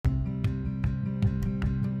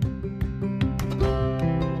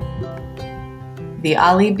the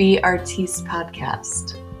Ali B. Artiste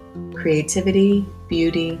podcast. Creativity,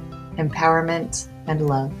 beauty, empowerment, and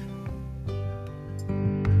love.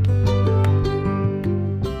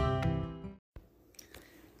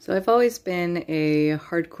 So I've always been a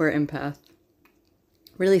hardcore empath,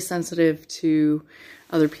 really sensitive to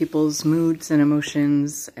other people's moods and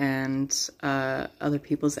emotions and other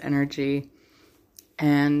people's energy.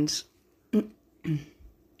 And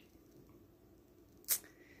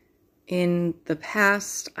in the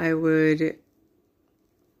past, I would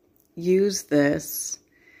use this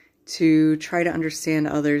to try to understand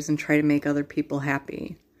others and try to make other people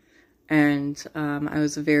happy. And I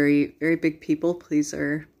was a very, very big people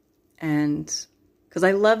pleaser. And because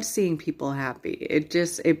I loved seeing people happy.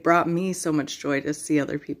 It brought me so much joy to see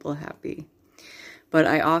other people happy. But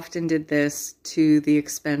I often did this to the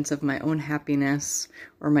expense of my own happiness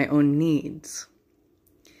or my own needs.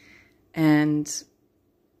 And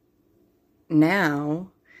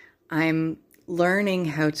now I'm learning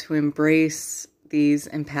how to embrace these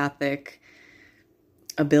empathic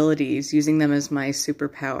abilities, using them as my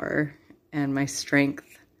superpower and my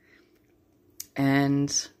strength,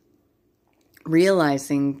 and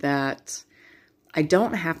realizing that I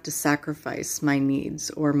don't have to sacrifice my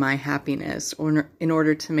needs or my happiness in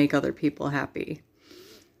order to make other people happy.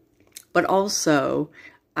 But also,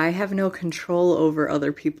 I have no control over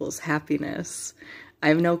other people's happiness. I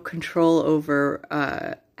have no control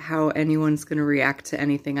over how anyone's going to react to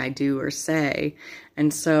anything I do or say.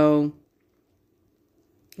 And so,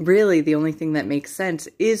 really, the only thing that makes sense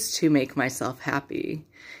is to make myself happy,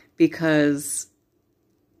 because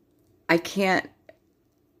I can't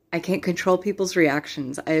control people's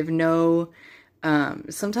reactions. I have no,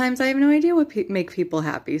 sometimes I have no idea what make people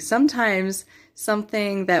happy. Sometimes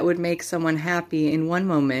something that would make someone happy in one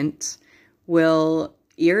moment will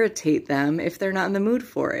irritate them if they're not in the mood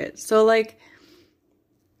for it. So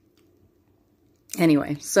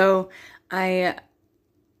anyway, so I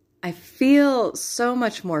feel so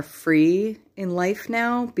much more free in life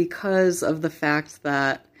now because of the fact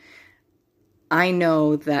that I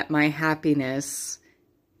know that my happiness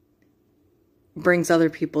brings other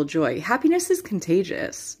people joy. Happiness is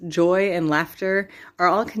contagious. Joy and laughter are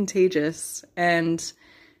all contagious. And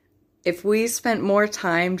if we spent more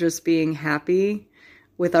time just being happy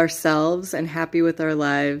with ourselves and happy with our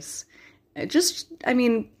lives, I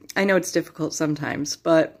know it's difficult sometimes,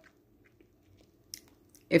 but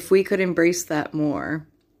if we could embrace that more,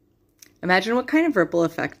 imagine what kind of ripple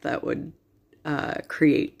effect that would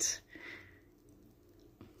create.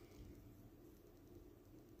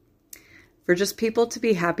 For just people to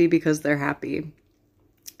be happy because they're happy,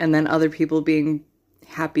 and then other people being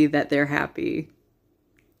happy that they're happy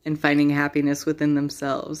and finding happiness within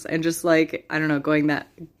themselves, and just going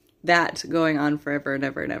on forever and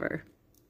ever and ever.